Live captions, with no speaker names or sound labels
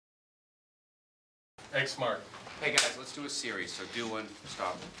X mark. Hey guys, let's do a series. So do one,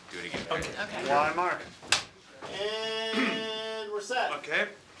 stop, do it again. Okay. Y mark. And we're set. Okay.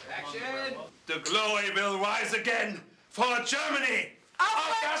 Action! The glory will rise again for Germany!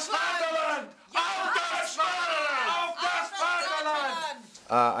 Auf das Vaterland! Auf das Vaterland! Auf das Vaterland!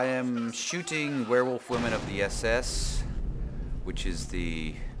 I am shooting Werewolf Women of the SS, which is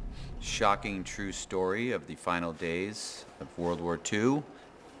the shocking true story of the final days of World War II.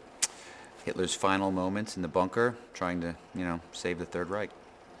 Hitler's final moments in the bunker, trying to, save the Third Reich.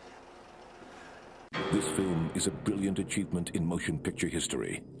 This film is a brilliant achievement in motion picture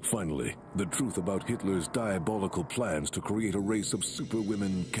history. Finally, the truth about Hitler's diabolical plans to create a race of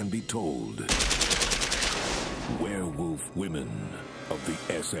superwomen can be told. Werewolf Women of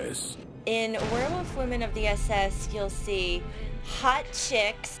the SS. In Werewolf Women of the SS, you'll see hot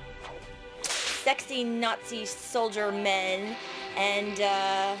chicks, sexy Nazi soldier men, and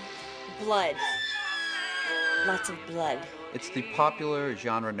blood. Lots of blood. It's the popular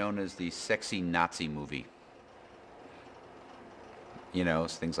genre known as the sexy Nazi movie.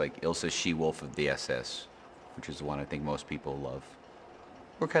 It's things like Ilsa She-Wolf of the SS, which is the one I think most people love.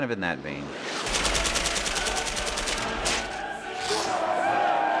 We're kind of in that vein.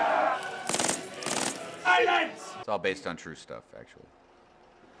 Silence! It's all based on true stuff, actually.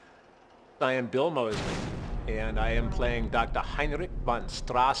 I am Bill Moseley, and I am playing Dr. Heinrich von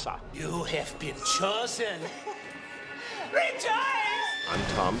Strasser. You have been chosen. I'm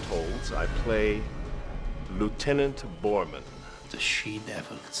Tom Tolles. I play Lieutenant Borman. The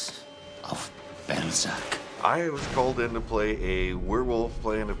she-devils of Belzec. I was called in to play a werewolf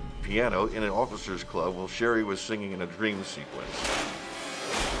playing a piano in an officers' club while Sherry was singing in a dream sequence.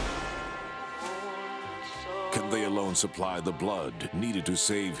 Can they alone supply the blood needed to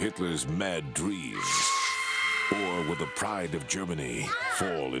save Hitler's mad dreams? Or will the pride of Germany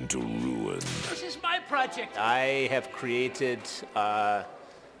fall into ruin? This is my project. I have created the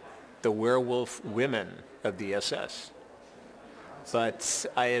Werewolf Women of the SS. But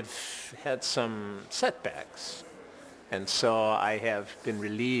I have had some setbacks. And so I have been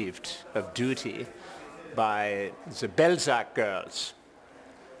relieved of duty by the Belzec girls,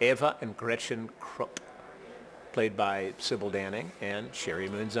 Eva and Gretchen Krupp, played by Sybil Danning and Sherry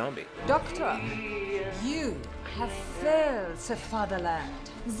Moon Zombie. Doctor, you have failed the fatherland.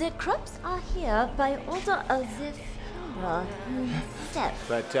 The Krupps are here by order of the Führer himself.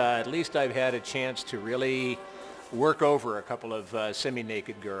 But at least I've had a chance to really work over a couple of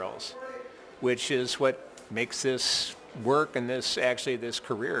semi-naked girls, which is what makes this work and this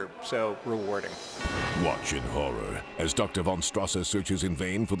career so rewarding. Watch in horror as Dr. von Strasser searches in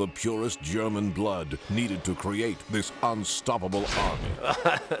vain for the purest German blood needed to create this unstoppable army.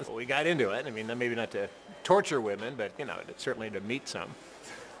 We got into it. I mean, maybe not to torture women, but certainly to meet some.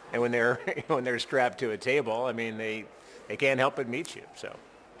 And when they're strapped to a table, I mean, they can't help but meet you. So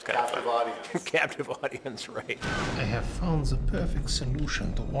it's kind Captive audience. Captive audience, right? I have found the perfect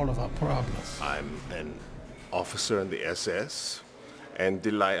solution to all of our problems. I'm an officer in the SS, and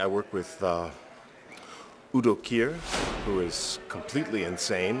I work with Udo Kier, who is completely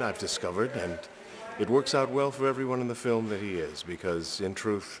insane, I've discovered, and it works out well for everyone in the film that he is, because in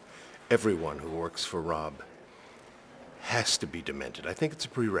truth, everyone who works for Rob has to be demented. I think it's a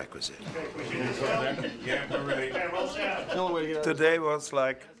prerequisite. Today was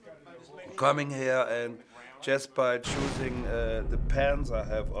like coming here and just by choosing the pants I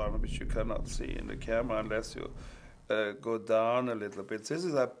have on, which you cannot see in the camera unless you go down a little bit. This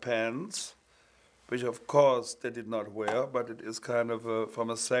is a pants, which of course they did not wear, but it is kind of from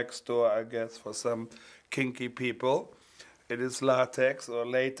a sex store, I guess, for some kinky people. It is latex or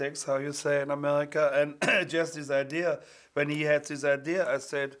latex, how you say in America. And just this idea, when he had this idea, I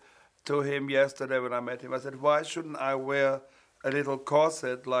said to him yesterday when I met him, I said, why shouldn't I wear a little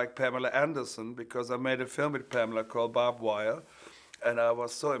corset like Pamela Anderson? Because I made a film with Pamela called Barbed Wire, and I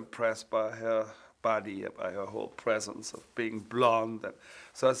was so impressed by her body, by her whole presence of being blonde. And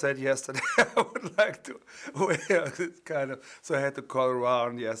so I said yesterday I would like to wear this kind of, so I had to call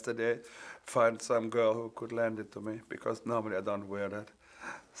around yesterday, find some girl who could lend it to me, because normally I don't wear that.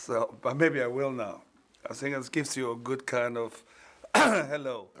 So, but maybe I will now. I think it gives you a good kind of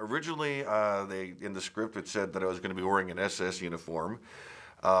hello. Originally, in the script it said that I was going to be wearing an SS uniform.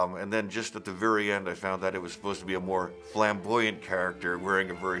 And then just at the very end, I found that it was supposed to be a more flamboyant character wearing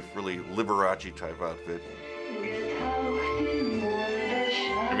a really Liberace type outfit.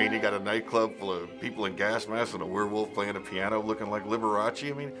 I mean, you got a nightclub full of people in gas masks and a werewolf playing a piano looking like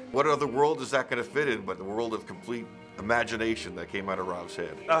Liberace. I mean, what other world is that going to fit in but the world of complete imagination that came out of Rob's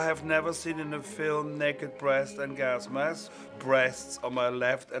head? I have never seen in a film naked breast and gas masks. Breasts on my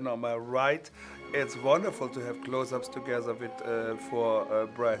left and on my right. It's wonderful to have close-ups together with for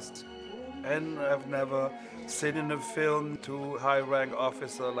breasts. And I've never seen in a film two high-rank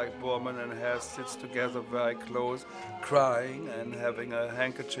officers like Borman and Hess sits together very close, crying and having a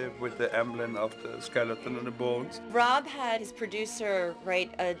handkerchief with the emblem of the skeleton and the bones. Rob had his producer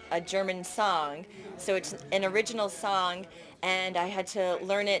write a German song, so it's an original song, and I had to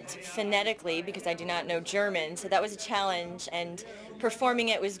learn it phonetically because I do not know German, so that was a challenge, and performing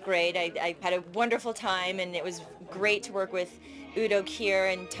it was great. I had a wonderful time, and it was great to work with Udo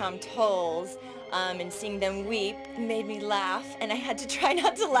Kier and Tom Tolles, and seeing them weep made me laugh, and I had to try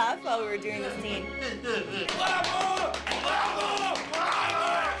not to laugh while we were doing the scene.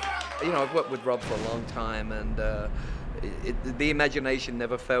 You know, I've worked with Rob for a long time, and the imagination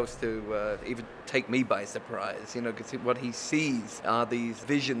never fails to even take me by surprise, you know, because what he sees are these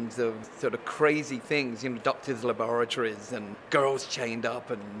visions of sort of crazy things, you know, doctors' laboratories and girls chained up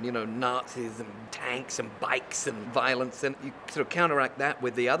and, you know, Nazis and tanks and bikes and violence. And you sort of counteract that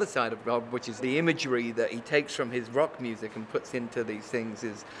with the other side of Rob, which is the imagery that he takes from his rock music and puts into these things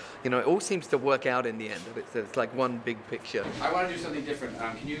is, you know, it all seems to work out in the end. It's like one big picture. I want to do something different.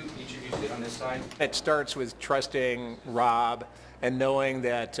 Can you introduce it on this side? It starts with trusting Rob and knowing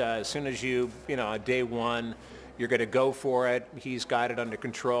that as soon as you know, on day one, you're going to go for it. He's got it under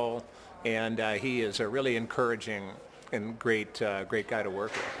control, and he is a really encouraging and great guy to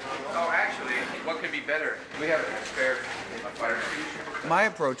work with. Oh, actually, what could be better? We have a spare fire extinguisher. My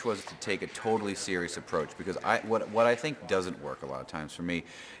approach was to take a totally serious approach because what I think doesn't work a lot of times for me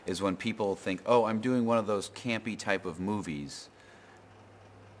is when people think, oh, I'm doing one of those campy type of movies,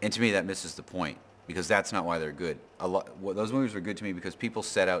 and to me that misses the point. Because that's not why they're good. Those movies were good to me because people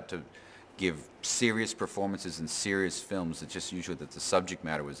set out to give serious performances in serious films that just usually that the subject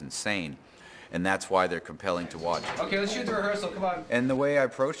matter was insane. And that's why they're compelling to watch. Okay, let's shoot the rehearsal, come on. And the way I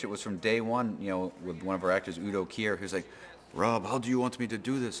approached it was from day one, you know, with one of our actors, Udo Kier, who's like, Rob, how do you want me to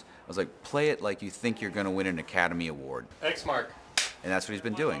do this? I was like, play it like you think you're going to win an Academy Award. Thanks, Mark. And that's what he's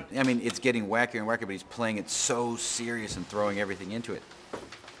been doing. I mean, it's getting wackier and wackier, but he's playing it so serious and throwing everything into it.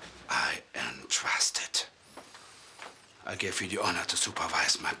 I am trusted. I gave you the honor to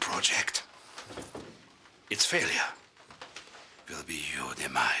supervise my project. Its failure will be your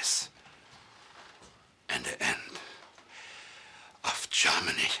demise and the end of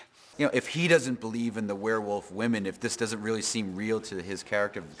Germany. You know, if he doesn't believe in the Werewolf Women, if this doesn't really seem real to his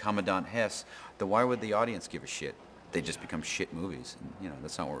character, Commandant Hess, then why would the audience give a shit? They just become shit movies. And, you know,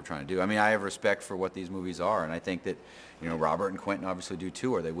 that's not what we're trying to do. I mean, I have respect for what these movies are, and I think that, you know, Robert and Quentin obviously do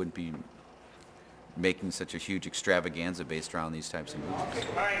too, or they wouldn't be making such a huge extravaganza based around these types of movies.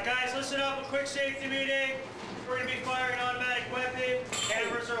 All right, guys, listen up. A quick safety meeting. We're going to be firing an automatic weapon.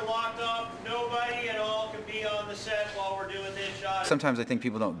 Cameras are locked up. Nobody at all can be on the set while we're doing this shot. Sometimes I think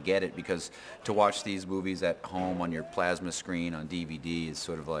people don't get it because to watch these movies at home on your plasma screen on DVD is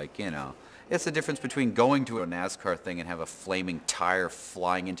sort of like, you know, it's the difference between going to a NASCAR thing and have a flaming tire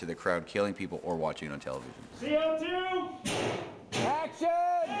flying into the crowd killing people or watching it on television. CO2! Action!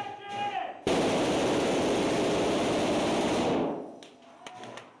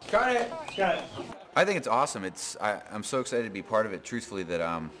 Got it! Got it. I think it's awesome. I'm so excited to be part of it, truthfully, that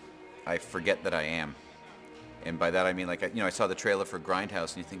I forget that I am. And by that I mean, like, you know, I saw the trailer for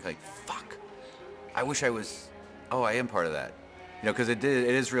Grindhouse and you think, like, fuck, I wish I was, oh, I am part of that. You know, because it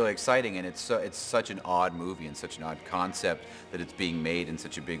is really exciting, and it's such an odd movie and such an odd concept that it's being made in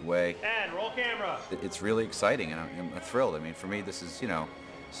such a big way. And roll camera. It's really exciting, and I'm thrilled. I mean, for me, this is, you know,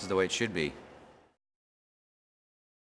 this is the way it should be.